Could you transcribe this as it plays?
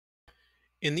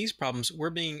In these problems, we're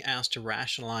being asked to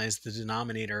rationalize the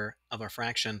denominator of a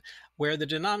fraction where the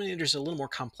denominator is a little more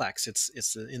complex.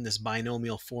 It's in this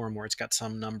binomial form where it's got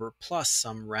some number plus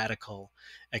some radical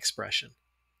expression.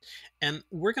 And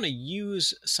we're going to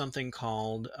use something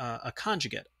called a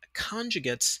conjugate.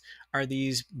 Conjugates are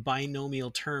these binomial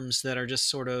terms that are just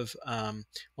sort of,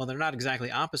 well, they're not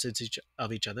exactly opposites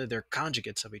of each other. They're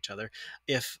conjugates of each other.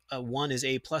 If one is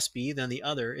a plus b, then the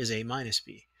other is a minus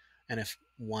b. And if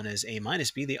one is a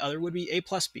minus b, the other would be a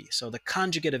plus b. So the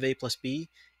conjugate of a plus b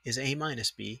is a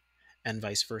minus b, and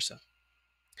vice versa.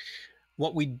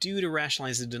 What we do to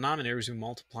rationalize the denominator is we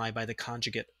multiply by the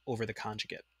conjugate over the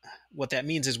conjugate. What that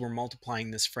means is we're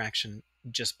multiplying this fraction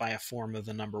just by a form of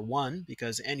the number 1,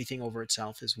 because anything over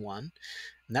itself is 1.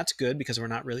 And that's good because we're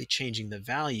not really changing the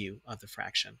value of the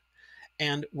fraction.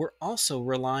 And we're also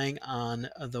relying on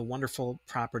the wonderful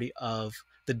property of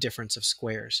the difference of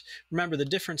squares. Remember, the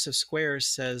difference of squares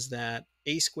says that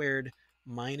a squared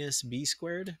minus b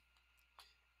squared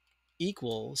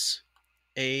equals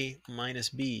a minus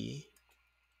b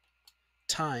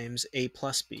times a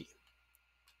plus b.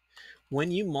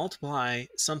 When you multiply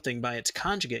something by its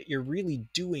conjugate, you're really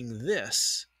doing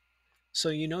this. So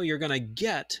you know you're going to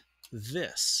get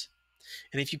this.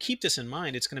 And if you keep this in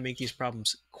mind, it's going to make these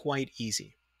problems quite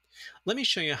easy. Let me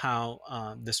show you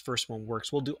how this first one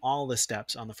works. We'll do all the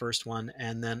steps on the first one,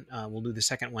 and then we'll do the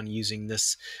second one using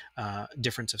this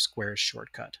difference of squares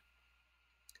shortcut.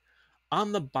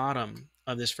 On the bottom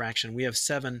of this fraction, we have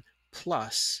 7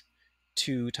 plus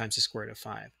 2 times the square root of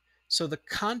 5. So the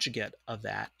conjugate of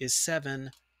that is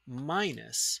 7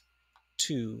 minus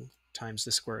 2 times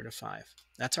the square root of 5.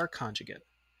 That's our conjugate.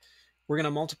 We're going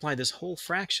to multiply this whole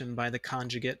fraction by the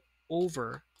conjugate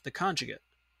over the conjugate.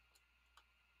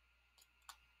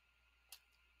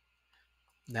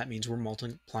 That means we're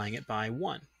multiplying it by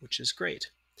 1, which is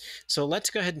great. So let's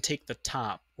go ahead and take the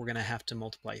top. We're going to have to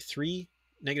multiply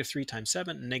negative 3 times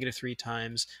 7, and negative 3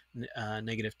 times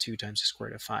negative 2 times the square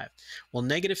root of 5. Well,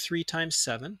 negative 3 times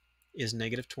 7 is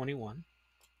negative 21.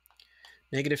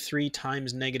 Negative 3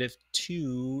 times negative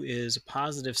 2 is a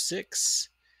positive 6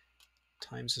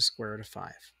 times the square root of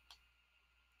 5.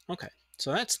 Okay,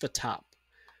 so that's the top.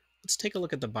 Let's take a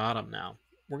look at the bottom now.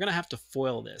 We're going to have to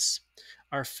FOIL this.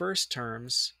 Our first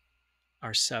terms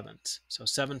are 7s. So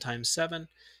 7 times 7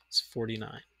 is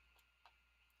 49.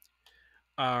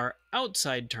 Our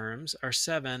outside terms are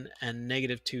 7 and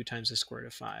negative 2 times the square root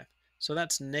of 5. So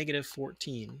that's negative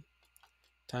 14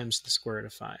 times the square root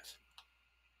of 5.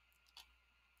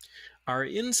 Our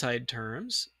inside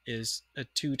terms is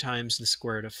 2 times the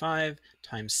square root of 5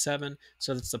 times 7.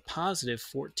 So that's a positive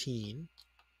 14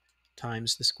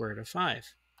 times the square root of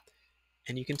 5.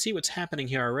 And you can see what's happening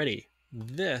here already.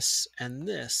 This and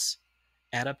this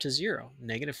add up to 0.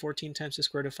 Negative 14 times the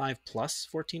square root of 5 plus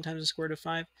 14 times the square root of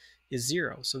 5 is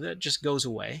 0. So that just goes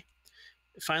away.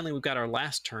 Finally, we've got our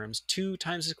last terms. 2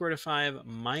 times the square root of 5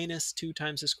 minus 2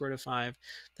 times the square root of 5.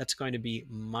 That's going to be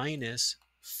minus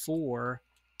 4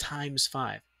 times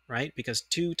 5, right? Because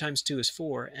 2 times 2 is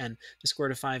 4, and the square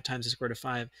root of 5 times the square root of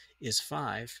 5 is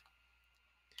 5.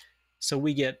 So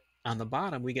we get, on the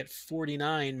bottom, we get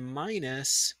 49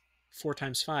 minus 4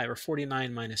 times 5, or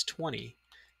 49 minus 20.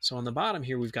 So on the bottom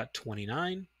here, we've got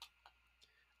 29.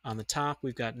 On the top,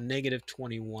 we've got negative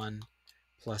 21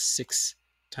 plus 6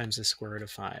 times the square root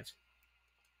of 5.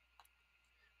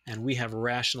 And we have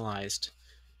rationalized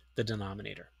the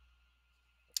denominator.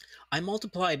 I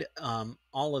multiplied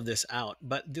all of this out,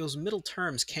 but those middle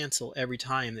terms cancel every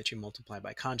time that you multiply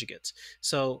by conjugates.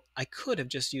 So I could have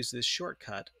just used this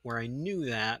shortcut where I knew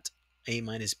that a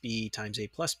minus b times a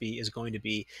plus b is going to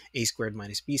be a squared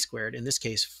minus b squared. In this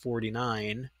case,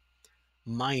 49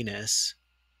 minus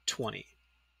 20.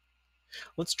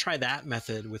 Let's try that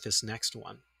method with this next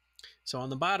one. So on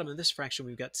the bottom of this fraction,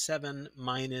 we've got 7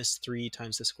 minus 3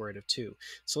 times the square root of 2.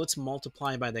 So let's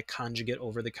multiply by the conjugate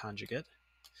over the conjugate.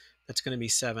 That's going to be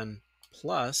 7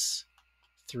 plus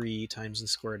 3 times the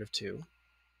square root of 2.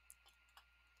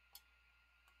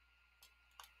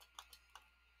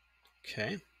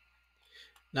 Okay.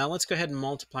 Now let's go ahead and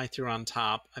multiply through on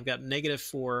top. I've got negative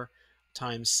 4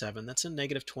 times 7. That's a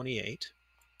negative 28.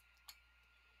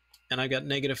 And I've got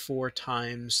negative 4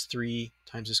 times 3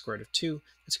 times the square root of 2.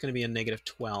 That's going to be a negative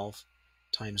 12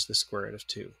 times the square root of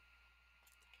 2.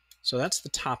 So that's the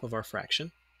top of our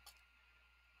fraction.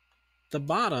 The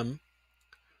bottom,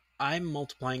 I'm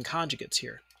multiplying conjugates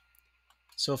here.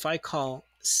 So if I call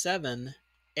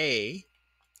 7a,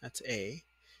 that's a,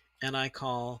 and I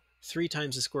call 3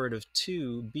 times the square root of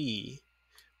 2b,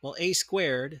 well, a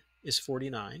squared is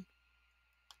 49.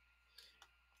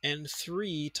 And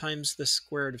 3 times the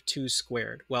square root of 2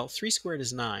 squared. Well, 3 squared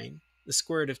is 9. The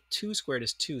square root of 2 squared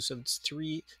is 2, so it's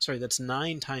 3, sorry, that's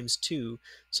 9 times 2,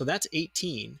 so that's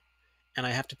 18, and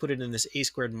I have to put it in this a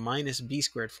squared minus b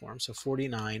squared form, so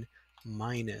 49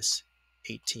 minus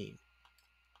 18.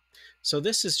 So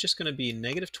this is just going to be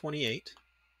negative 28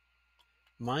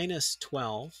 minus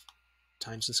 12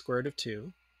 times the square root of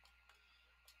 2,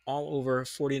 all over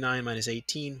 49 minus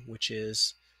 18, which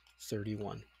is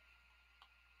 31.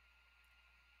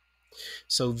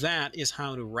 So that is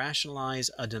how to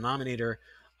rationalize a denominator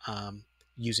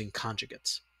using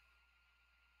conjugates.